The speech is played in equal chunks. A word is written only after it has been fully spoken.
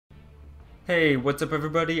Hey, what's up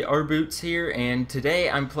everybody? R-Boots here, and today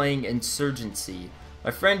I'm playing Insurgency. My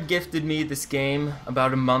friend gifted me this game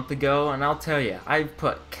about a month ago, and I'll tell you, I've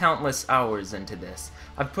put countless hours into this.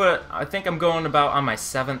 I think I'm going about on my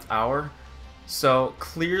 7th hour, so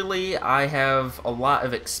clearly I have a lot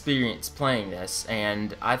of experience playing this,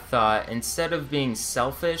 and I thought instead of being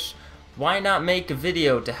selfish, why not make a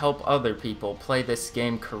video to help other people play this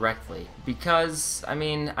game correctly? Because, I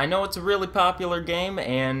mean, I know it's a really popular game,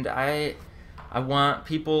 and I want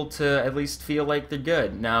people to at least feel like they're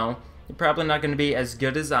good. Now, you're probably not going to be as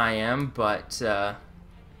good as I am, but I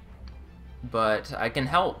can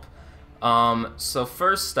help. So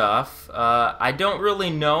first off, I don't really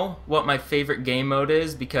know what my favorite game mode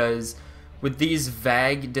is because with these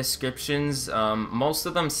vague descriptions, most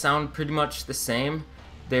of them sound pretty much the same.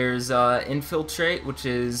 There's Infiltrate, which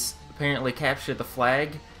is apparently capture the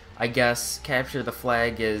flag. I guess capture the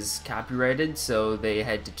flag is copyrighted, so they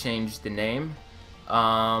had to change the name.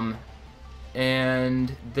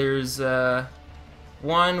 And there's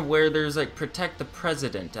one where there's like protect the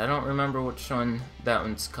president. I don't remember which one that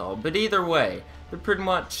one's called, but either way, they pretty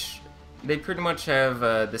much have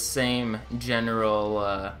the same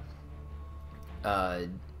general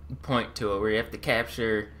point to it, where you have to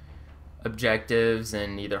capture objectives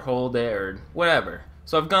and either hold it or whatever.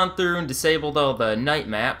 So I've gone through and disabled all the night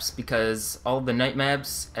maps because all the night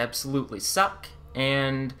maps absolutely suck,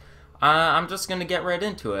 and I'm just gonna get right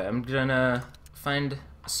into it. I'm gonna find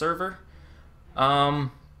a server.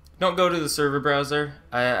 Don't go to the server browser.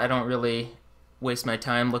 I don't really waste my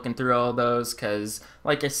time looking through all those because,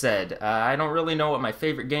 like I said, I don't really know what my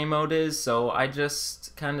favorite game mode is, so I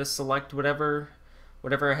just kind of select whatever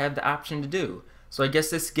I have the option to do. So I guess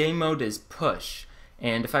this game mode is push,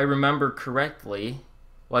 and if I remember correctly,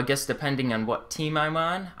 well, I guess depending on what team I'm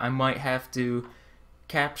on, I might have to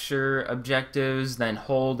capture objectives, then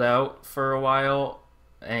hold out for a while,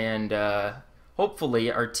 and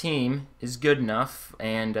hopefully our team is good enough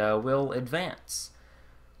and will advance.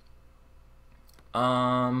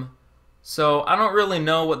 So I don't really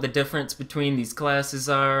know what the difference between these classes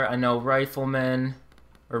are. I know Rifleman,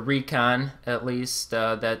 or Recon at least,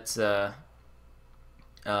 that's like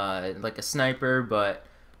a sniper, but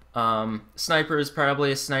sniper is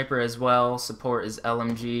probably a sniper as well. Support is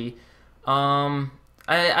LMG.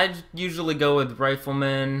 I usually go with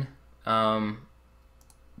Rifleman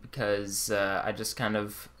because I just kind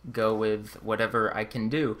of go with whatever I can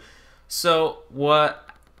do. So what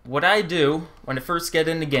I do when I first get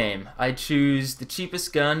in the game, I choose the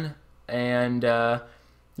cheapest gun and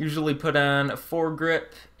usually put on a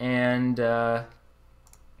foregrip, and I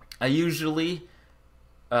usually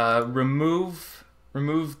remove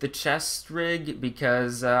the chest rig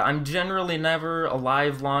because I'm generally never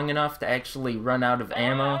alive long enough to actually run out of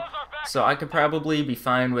ammo, so I could probably be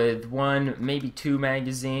fine with 1, maybe 2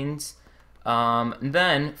 magazines. And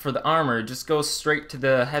then for the armor, just go straight to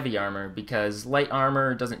the heavy armor because light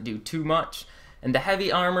armor doesn't do too much, and the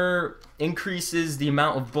heavy armor increases the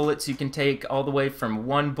amount of bullets you can take all the way from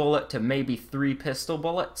 1 bullet to maybe 3 pistol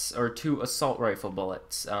bullets or 2 assault rifle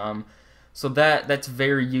bullets. So that's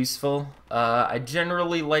very useful. I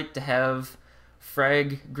generally like to have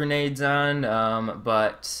frag grenades on,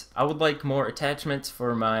 but I would like more attachments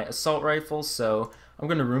for my assault rifle, so I'm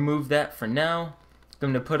going to remove that for now.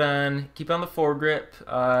 I'm going to keep on the foregrip,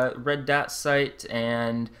 red dot sight,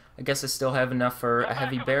 and I guess I still have enough for a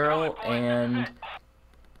heavy barrel, and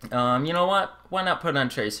you know what? Why not put on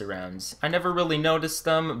tracer rounds? I never really noticed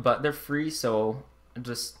them, but they're free, so I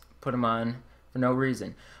just put them on for no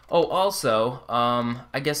reason. Oh, also,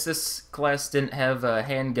 I guess this class didn't have a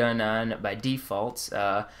handgun on by default.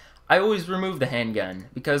 I always remove the handgun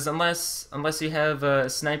because unless you have a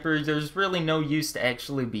sniper, there's really no use to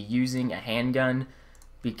actually be using a handgun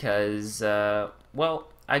because, well,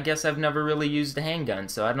 I guess I've never really used a handgun,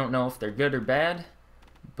 so I don't know if they're good or bad.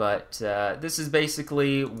 But this is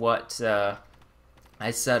basically what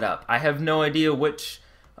I set up. I have no idea which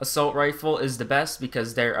assault rifle is the best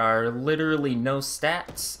because there are literally no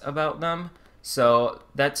stats about them, so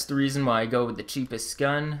that's the reason why I go with the cheapest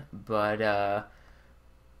gun. But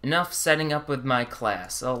enough setting up with my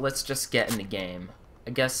class, so let's just get in the game. I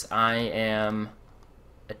guess I am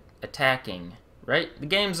attacking, right? The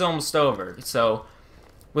game's almost over, so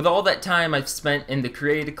with all that time I've spent in the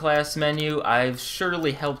create a class menu, I've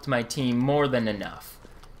surely helped my team more than enough.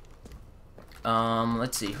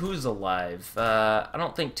 Let's see, who's alive? I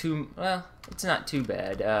don't think well, it's not too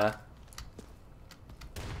bad.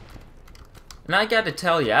 And I gotta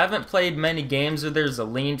tell you, I haven't played many games where there's a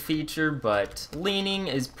lean feature, but leaning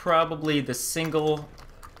is probably the single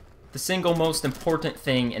the single most important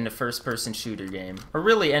thing in a first-person shooter game, or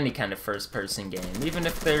really any kind of first-person game. Even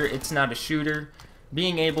if it's not a shooter,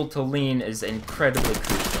 being able to lean is incredibly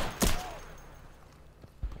crucial.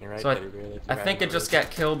 Right, so I think I just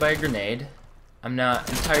got killed by a grenade. I'm not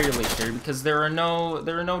entirely sure because there are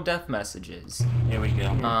no death messages. Here we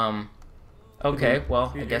go. Okay,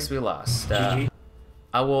 well, I guess we lost. I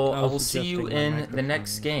will see you in the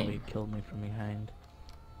next game. Killed me from behind.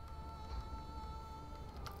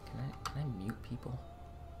 Can I mute people?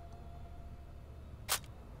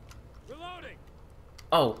 Reloading.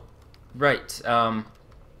 Oh, right.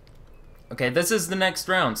 Okay, this is the next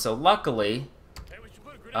round. So luckily,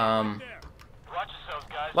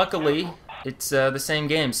 it's the same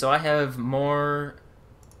game. So I have more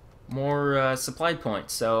supply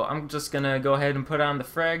points. So I'm just gonna go ahead and put on the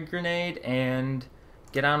frag grenade and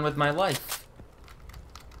get on with my life.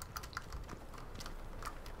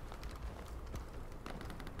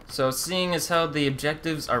 So seeing as how the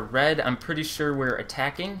objectives are red, I'm pretty sure we're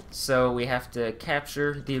attacking. So we have to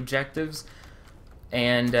capture the objectives,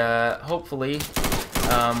 and hopefully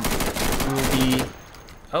we'll be.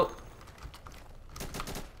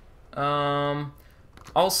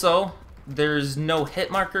 Also, there's no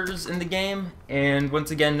hit markers in the game, and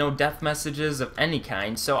once again, no death messages of any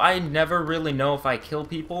kind. So I never really know if I kill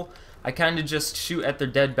people. I kind of just shoot at their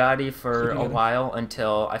dead body for a while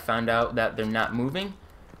until I find out that they're not moving.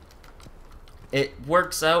 It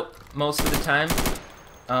works out most of the time.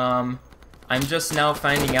 I'm just now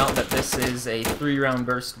finding out that this is a 3-round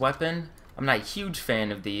burst weapon. I'm not a huge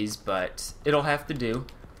fan of these, but it'll have to do.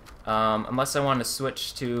 Unless I want to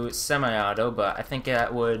switch to semi-auto, but I think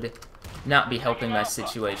that would not be helping my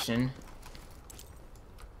situation.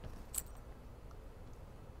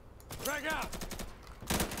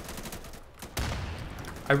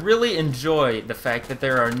 I really enjoy the fact that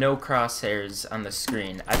there are no crosshairs on the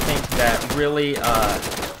screen. I think that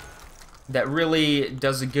really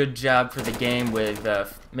does a good job for the game with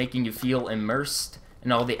making you feel immersed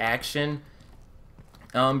in all the action.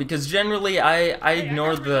 Because generally I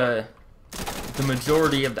ignore the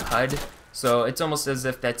majority of the HUD, so it's almost as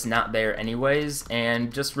if that's not there anyways,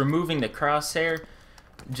 and just removing the crosshair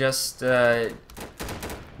just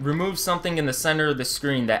removes something in the center of the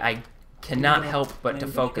screen that I cannot help but to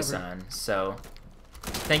focus on. So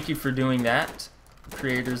thank you for doing that,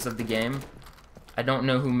 creators of the game. I don't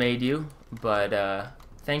know who made you, but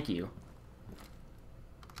thank you.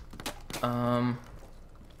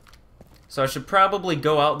 So I should probably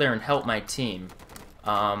go out there and help my team.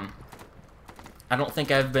 I don't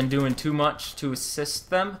think I've been doing too much to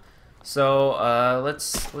assist them, so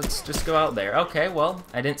let's just go out there. Okay, well,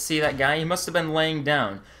 I didn't see that guy. He must have been laying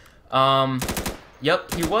down.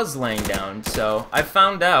 Yep, he was laying down. So I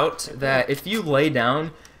found out that if you lay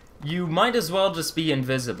down, you might as well just be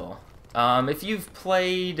invisible. If you've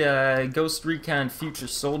played Ghost Recon Future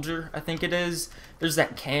Soldier, I think it is, there's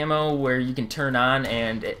that camo where you can turn on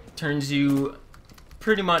and it turns you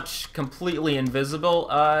pretty much completely invisible.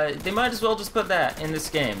 They might as well just put that in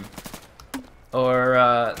this game.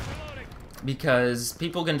 Or, because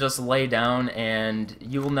people can just lay down and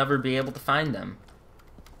you will never be able to find them.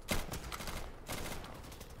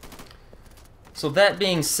 So that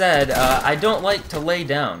being said, I don't like to lay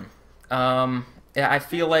down. I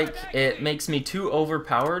feel like it makes me too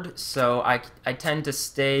overpowered, so I tend to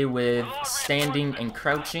stay with standing and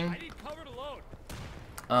crouching.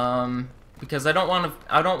 Because I don't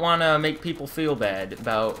want to make people feel bad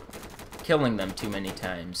about killing them too many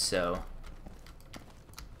times. So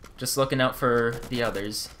just looking out for the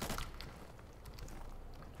others.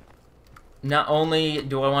 Not only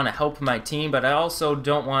do I want to help my team, but I also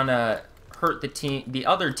don't want to hurt the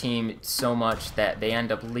other team so much that they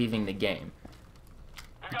end up leaving the game.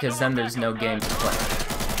 Because then there's no game to play.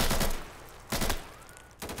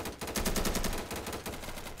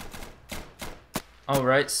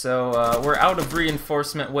 Alright, so we're out of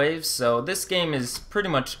reinforcement waves, so this game is pretty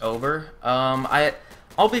much over.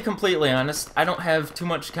 I'll be completely honest, I don't have too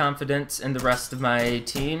much confidence in the rest of my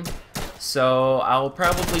team, so I'll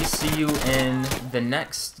probably see you in the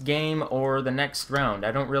next game or the next round.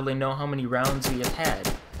 I don't really know how many rounds we have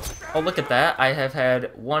had. Oh, look at that, I have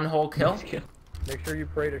had one whole kill. Make sure you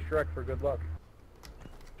pray to Shrek for good luck.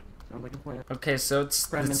 Okay, so it's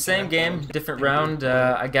the same game, different round.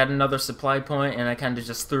 I got another supply point, and I kind of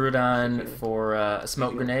just threw it on for a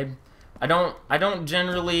smoke grenade. I don't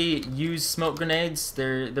generally use smoke grenades.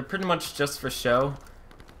 They're pretty much just for show.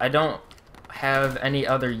 I don't have any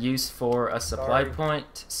other use for a supply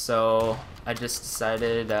point, so I just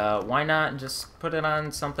decided why not just put it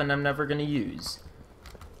on something I'm never gonna use.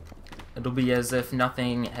 It'll be as if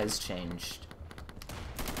nothing has changed.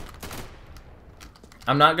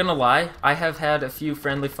 I'm not gonna lie, I have had a few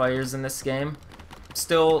friendly fires in this game.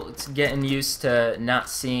 Still getting used to not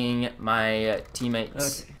seeing my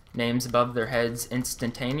teammates' names above their heads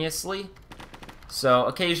instantaneously. So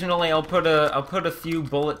occasionally I'll put a few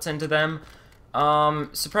bullets into them.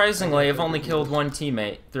 Surprisingly, I've only killed one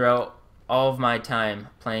teammate throughout all of my time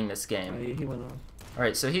playing this game.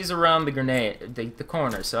 Alright, so he's around the grenade, the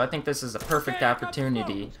corner, so I think this is a perfect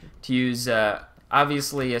opportunity to use,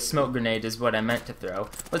 obviously a smoke grenade is what I meant to throw.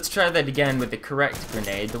 Let's try that again with the correct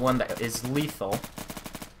grenade, the one that is lethal.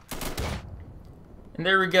 And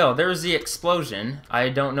there we go, there's the explosion. I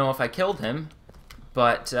don't know if I killed him,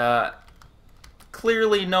 but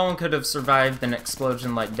clearly no one could have survived an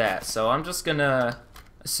explosion like that, so I'm just gonna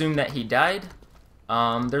assume that he died.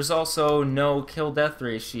 There's also no kill-death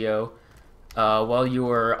ratio while you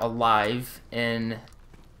are alive in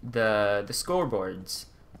the scoreboards.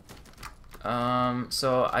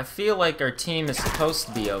 So I feel like our team is supposed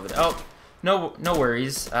to be over there. Oh, no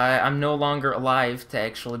worries. I'm no longer alive to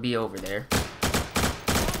actually be over there.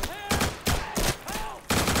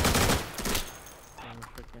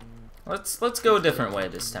 Let's go a different way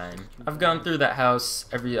this time. I've gone through that house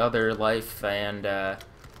every other life and it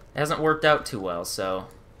hasn't worked out too well, so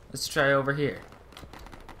let's try over here.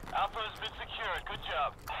 Alpha has been secured. Good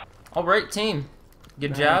job. Alright, team.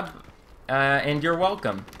 Good job. And you're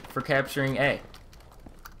welcome for capturing A.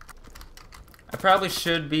 I probably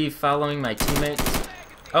should be following my teammates.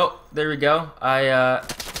 Oh, there we go. I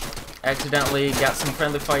accidentally got some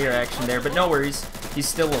friendly fire action there, but no worries. He's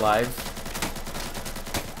still alive.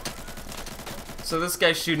 So this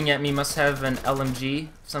guy shooting at me must have an LMG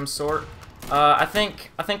of some sort. I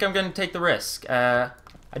think I'm gonna take the risk. I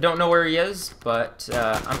don't know where he is, but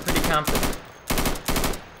I'm pretty confident.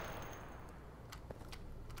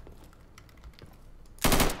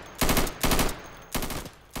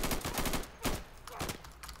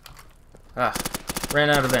 Ran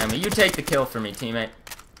out of ammo. You take the kill for me, teammate.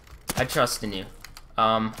 I trust in you.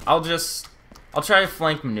 I'll try a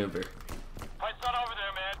flank maneuver. Fight's not over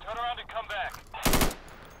there, man. Turn around and come back.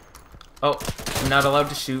 Oh, I'm not allowed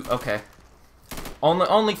to shoot. Okay.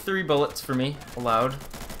 Only 3 bullets for me allowed.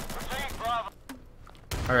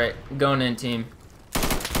 Alright, going in, team.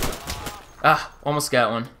 Almost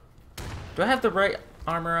got one. Do I have the right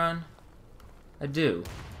armor on? I do.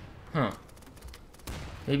 Huh.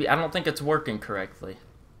 Maybe, I don't think it's working correctly.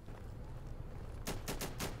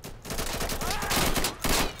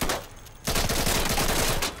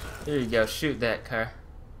 There you go, shoot that car.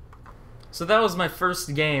 So that was my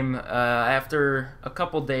first game after a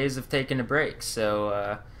couple days of taking a break,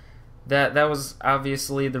 so that was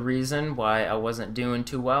obviously the reason why I wasn't doing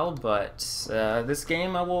too well, but this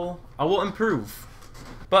game I will improve.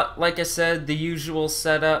 But like I said, the usual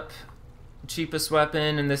setup, cheapest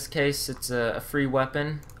weapon, in this case it's a free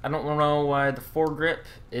weapon. I don't know why the foregrip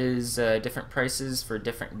is different prices for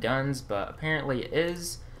different guns, but apparently it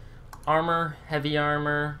is. Armor, heavy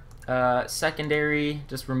armor, secondary,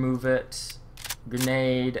 just remove it.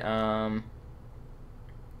 Grenade,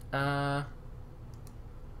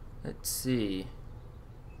 let's see.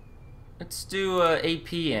 Let's do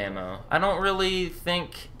AP ammo. I don't really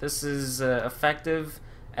think this is effective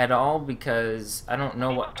at all because I don't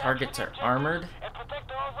know what targets are armored.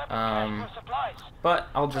 But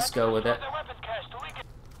I'll just go with it.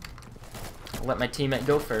 I'll let my teammate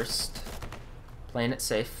go first. Playing it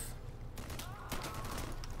safe.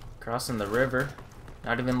 Crossing the river.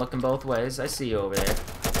 Not even looking both ways. I see you over there.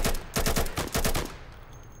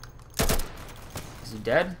 Is he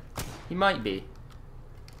dead? He might be.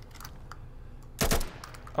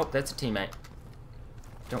 Oh, that's a teammate.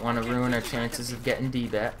 Don't want to ruin our chances of getting D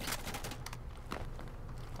back.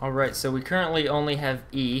 Alright, so we currently only have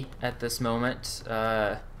E at this moment.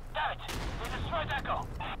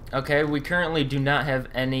 Okay, we currently do not have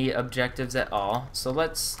any objectives at all. So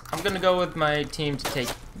I'm gonna go with my team to take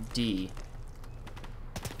D.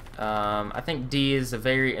 I think D is a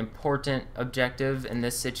very important objective in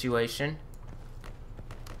this situation.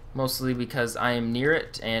 Mostly because I am near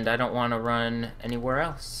it and I don't want to run anywhere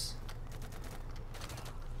else.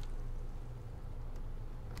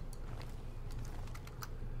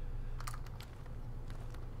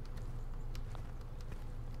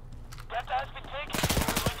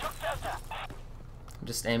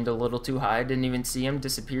 Just aimed a little too high, didn't even see him,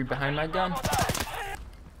 disappeared behind my gun.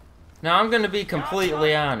 Now I'm gonna be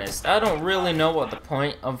completely honest, I don't really know what the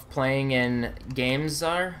point of playing in games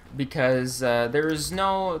are, because there's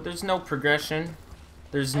no progression,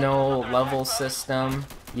 there's no level system,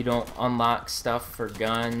 you don't unlock stuff for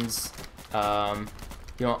guns,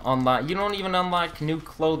 you don't even unlock new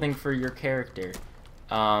clothing for your character.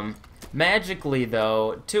 Magically,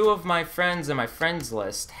 though, 2 of my friends in my friends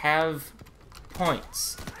list have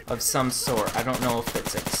points of some sort. I don't know if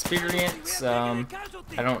it's experience, I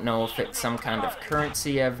don't know if it's some kind of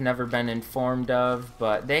currency I've never been informed of,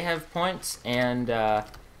 but they have points, and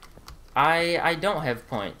I don't have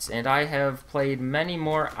points, and I have played many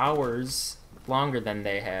more hours longer than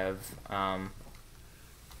they have.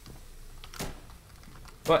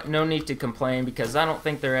 But no need to complain, because I don't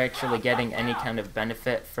think they're actually getting any kind of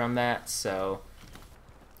benefit from that, so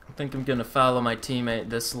I think I'm gonna follow my teammate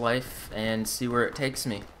this life and see where it takes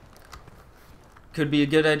me. Could be a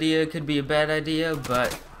good idea, could be a bad idea,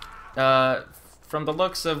 but from the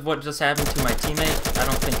looks of what just happened to my teammate, I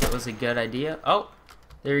don't think it was a good idea. Oh,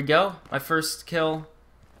 there you go, my first kill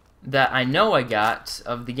that I know I got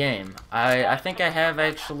of the game. I think I have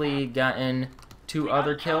actually gotten 2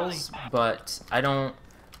 other kills, but I don't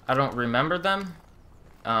remember them.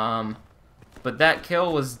 But that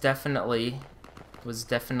kill was definitely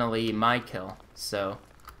my kill, so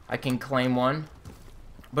I can claim one.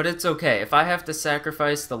 But it's okay if I have to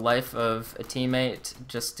sacrifice the life of a teammate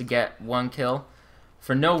just to get 1 kill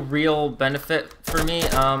for no real benefit for me.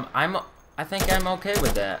 I think I'm okay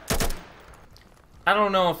with that. I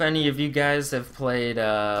don't know if any of you guys have played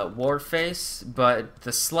Warface, but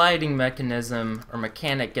the sliding mechanism or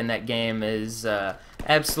mechanic in that game is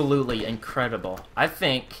absolutely incredible. I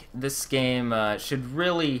think this game should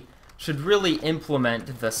really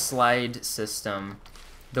implement the slide system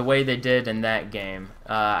the way they did in that game.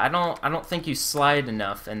 I don't think you slide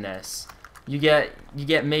enough in this. You get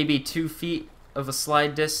maybe 2 feet of a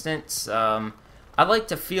slide distance. I like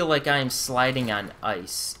to feel like I'm sliding on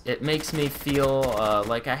ice. It makes me feel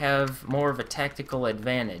like I have more of a tactical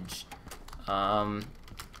advantage.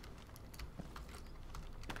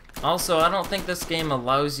 Also, I don't think this game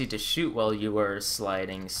allows you to shoot while you are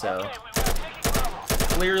sliding, so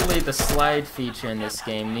clearly the slide feature in this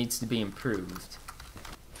game needs to be improved.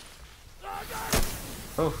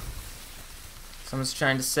 Oh, someone's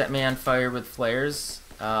trying to set me on fire with flares.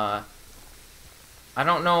 I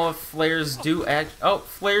don't know if flares do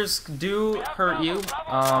flares do hurt you.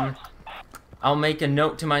 I'll make a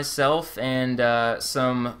note to myself and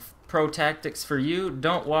some pro tactics for you.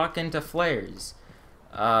 Don't walk into flares.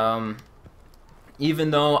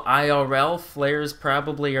 Even though IRL flares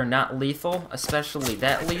probably are not lethal, especially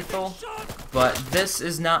that lethal, but this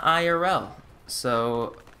is not IRL,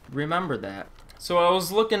 so remember that. So I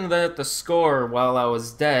was looking at the score while I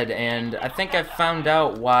was dead, and I think I found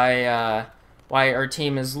out why our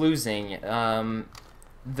team is losing. The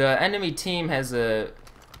enemy team has a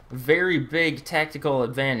very big tactical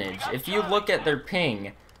advantage. If you look at their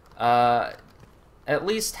ping, at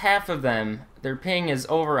least half of them, their ping is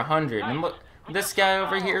over 100. And look, this guy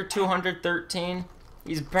over here, 213,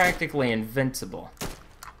 he's practically invincible.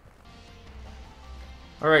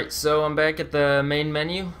 Alright, so I'm back at the main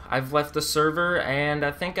menu. I've left the server, and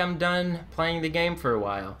I think I'm done playing the game for a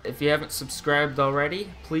while. If you haven't subscribed already,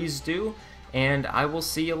 please do, and I will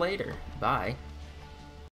see you later. Bye.